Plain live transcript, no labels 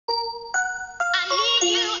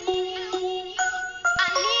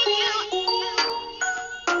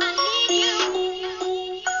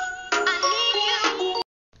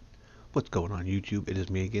What's going on YouTube? It is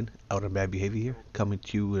me again, OuToNBaDbEHaViOr here, coming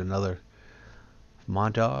to you with another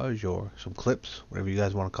montage or some clips, whatever you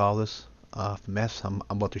guys want to call this mess I'm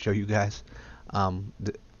about to show you guys.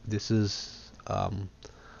 This is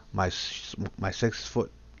my 6'7"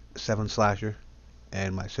 slasher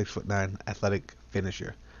and my 6'9" athletic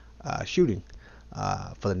finisher shooting.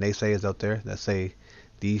 For the naysayers out there that say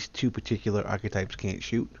these two particular archetypes can't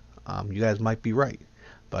shoot, you guys might be right,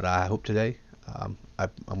 but I hope today I'm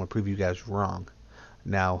going to prove you guys wrong.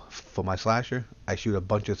 Now, for my slasher, I shoot a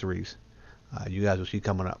bunch of threes. You guys will see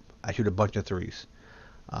coming up. I shoot a bunch of threes.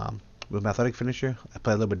 With my athletic finisher, I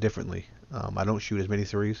play a little bit differently. I don't shoot as many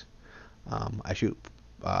threes. I shoot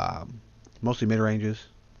mostly mid-ranges,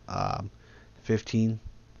 15,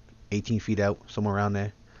 18 feet out, somewhere around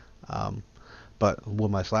there. But with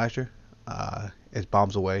my slasher, it's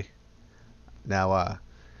bombs away. Now,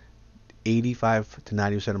 85 to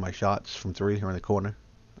 90% of my shots from three are in the corner.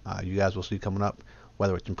 You guys will see coming up,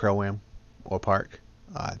 whether it's in Pro-Am or Park,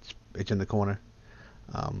 it's in the corner.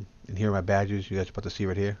 And here are my badges. You guys are about to see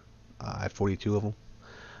right here. I have 42 of them.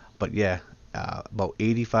 But yeah, about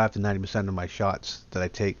 85 to 90% of my shots that I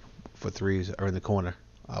take for threes are in the corner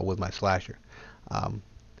with my slasher. Now,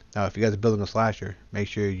 if you guys are building a slasher, make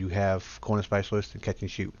sure you have corner specialist and catch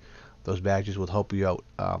and shoot. Those badges will help you out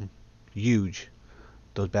huge.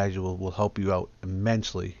 Those badges will help you out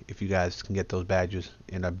immensely if you guys can get those badges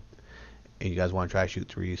and you guys want to try to shoot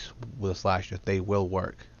threes with a slasher. They will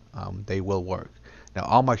work. They will work. Now,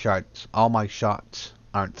 all my shots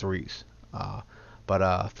aren't threes,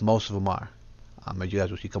 but for most of them are, as you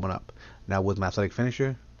guys will see coming up. Now, with my athletic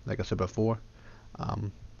finisher, like I said before,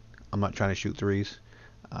 I'm not trying to shoot threes.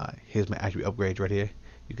 Here's my attribute upgrades right here.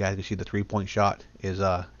 You guys can see the 3-point shot is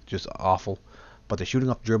just awful, but the shooting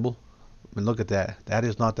off dribble, I mean, look at that. That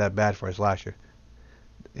is not that bad for a slasher.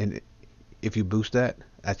 And if you boost that,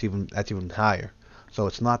 that's even higher. So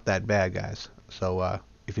it's not that bad, guys. So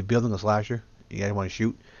if you're building a slasher, you guys want to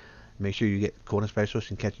shoot, make sure you get corner specialist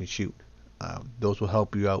and catch and shoot. Those will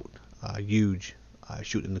help you out huge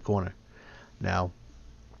shooting in the corner. Now,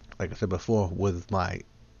 like I said before, with my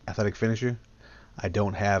athletic finisher, I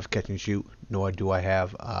don't have catch and shoot, nor do I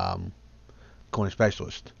have corner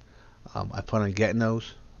specialist. I plan on getting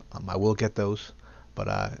those. I will get those, but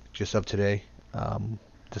just of today,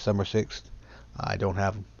 December 6th, I don't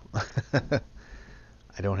have them.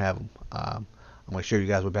 I don't have them. I'm going to show you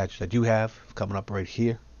guys what badges I do have coming up right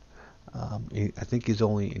here. I think he's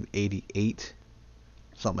only an 88,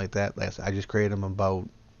 something like that. I just created him about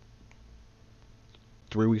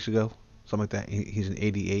 3 weeks ago, something like that. He's an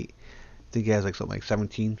 88. I think he has like something like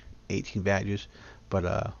 17, 18 badges, but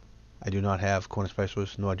I do not have corner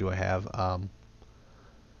specialist, nor do I have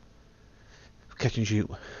catch and shoot.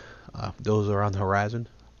 Those are on the horizon,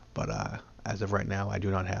 but as of right now, I do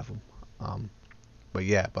not have them. But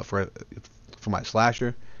yeah, but for my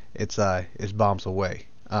slasher, it's bombs away.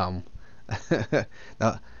 Now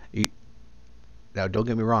don't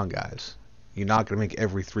get me wrong, guys. You're not gonna make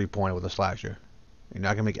every 3-pointer with a slasher. You're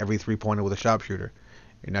not gonna make every 3-pointer with a sharpshooter.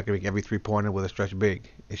 You're not gonna make every 3-pointer with a stretch big.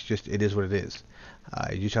 It is what it is.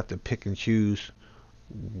 You just have to pick and choose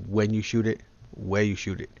when you shoot it, where you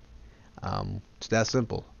shoot it. It's that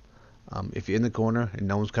simple. If you're in the corner and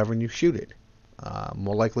no one's covering you, shoot it.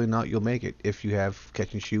 More likely than not, you'll make it if you have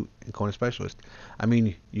catch and shoot and corner specialist. I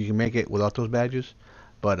mean, you can make it without those badges,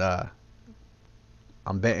 but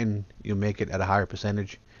I'm betting you'll make it at a higher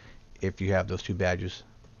percentage if you have those two badges.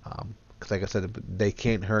 Because like I said, they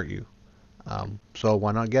can't hurt you. So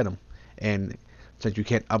why not get them? And since you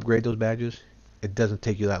can't upgrade those badges, it doesn't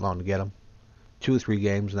take you that long to get them. 2 or 3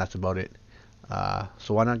 games, and that's about it.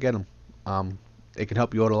 So why not get them? It can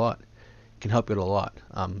help you out a lot. It can help you out a lot.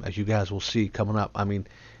 As you guys will see coming up, I mean,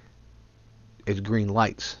 it's green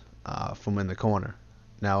lights from in the corner.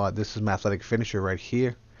 Now, this is my athletic finisher right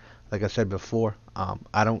here. Like I said before,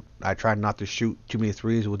 I try not to shoot too many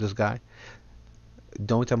threes with this guy.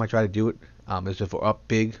 The only time I try to do it is if we're up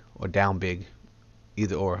big or down big.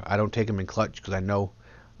 Either or. I don't take them in clutch because I know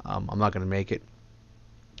I'm not going to make it.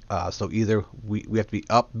 So either we have to be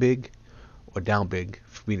up big or down big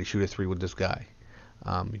for me to shoot a 3 with this guy.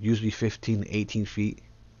 Usually 15 to 18 feet,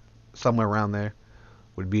 somewhere around there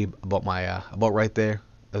would be about my about right there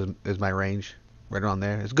is my range, right around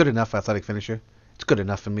there. It's good enough for athletic finisher. It's good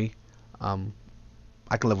enough for me.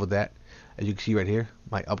 I can live with that. As you can see right here,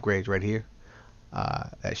 my upgrades right here.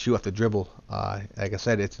 That shoot off the dribble, like I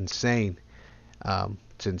said, it's insane.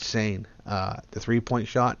 It's insane. The 3-point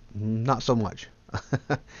shot, not so much.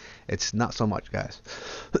 It's not so much, guys.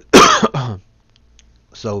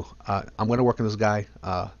 So I'm going to work on this guy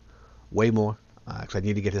way more because I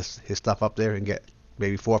need to get his stuff up there and get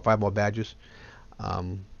maybe 4 or 5 more badges,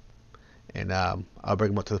 um, and I'll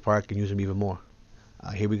bring them up to the park and use them even more.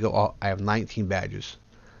 Here we go. I have 19 badges.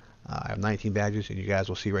 I have 19 badges, and you guys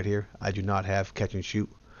will see right here, I do not have catch and shoot,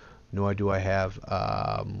 nor do I have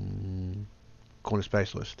corner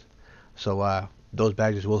specialist. So those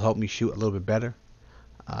badges will help me shoot a little bit better.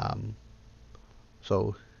 Um,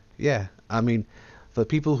 so yeah, I mean, for the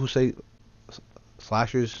people who say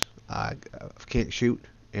slashers can't shoot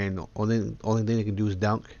and only thing they can do is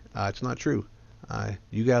dunk, it's not true.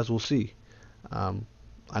 You guys will see.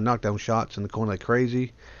 I knock down shots in the corner like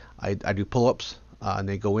crazy. I do pull-ups and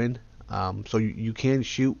they go in. So you can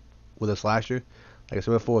shoot with a slasher. Like I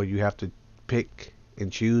said before, you have to pick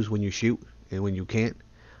and choose when you shoot and when you can't.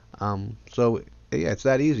 So yeah, it's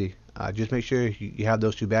that easy. Just make sure you have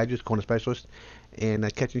those 2 badges, corner specialist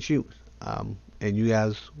and catch and shoot. And you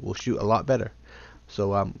guys will shoot a lot better.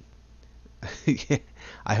 So yeah,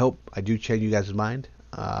 I hope I do change you guys' mind.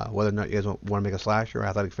 Whether or not you guys want to make a slasher or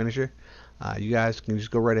athletic finisher, you guys can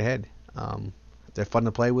just go right ahead. They're fun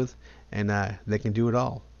to play with, and they can do it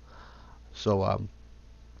all. So,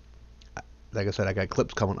 like I said, I got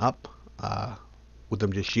clips coming up with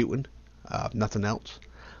them just shooting, nothing else.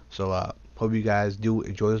 So, hope you guys do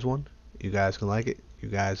enjoy this one. You guys can like it. You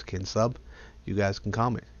guys can sub. You guys can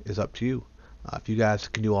comment. It's up to you. If you guys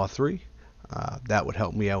can do all 3, that would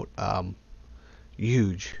help me out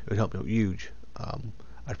huge. It would help me out huge. I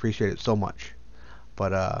appreciate it so much.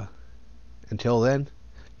 But until then,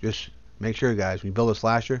 just make sure, guys, when you build a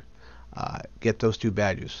slasher, get those 2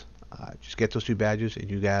 badges. Just get those 2 badges, and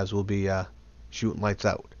you guys will be shooting lights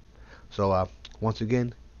out. So once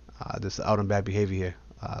again, this is OuToNBaDbEHaViOr here.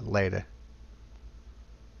 Later.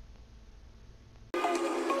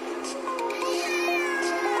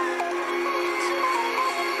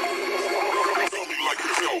 Like a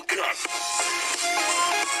Hellcat.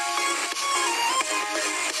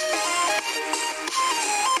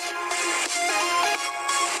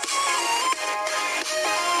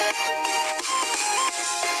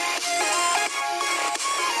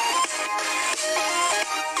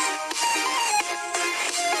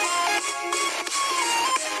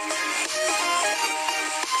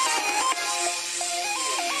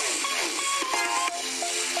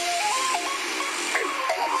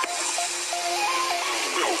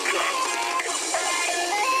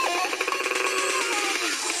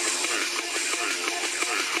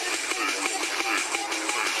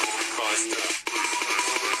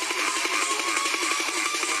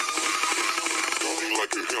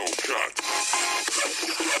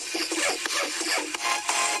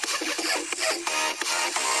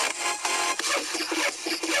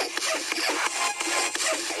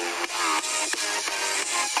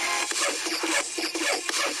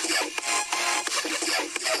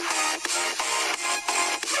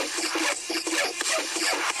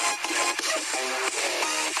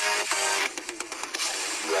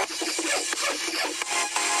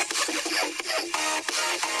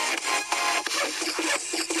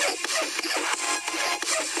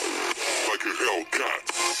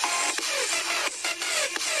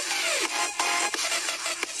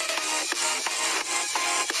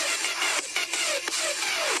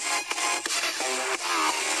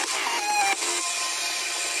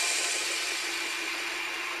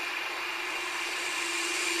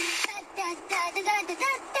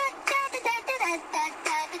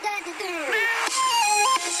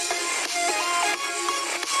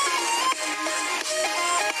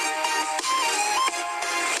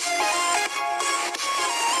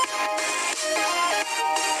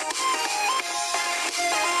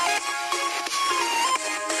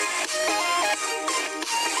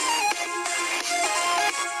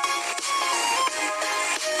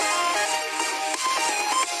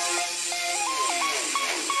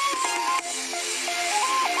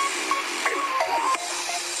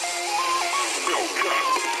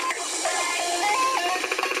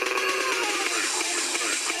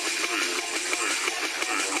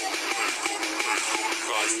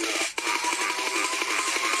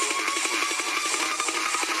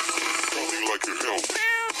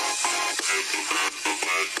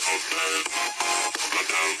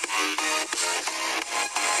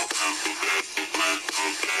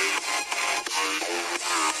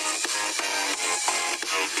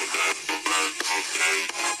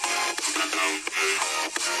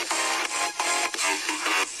 Okay.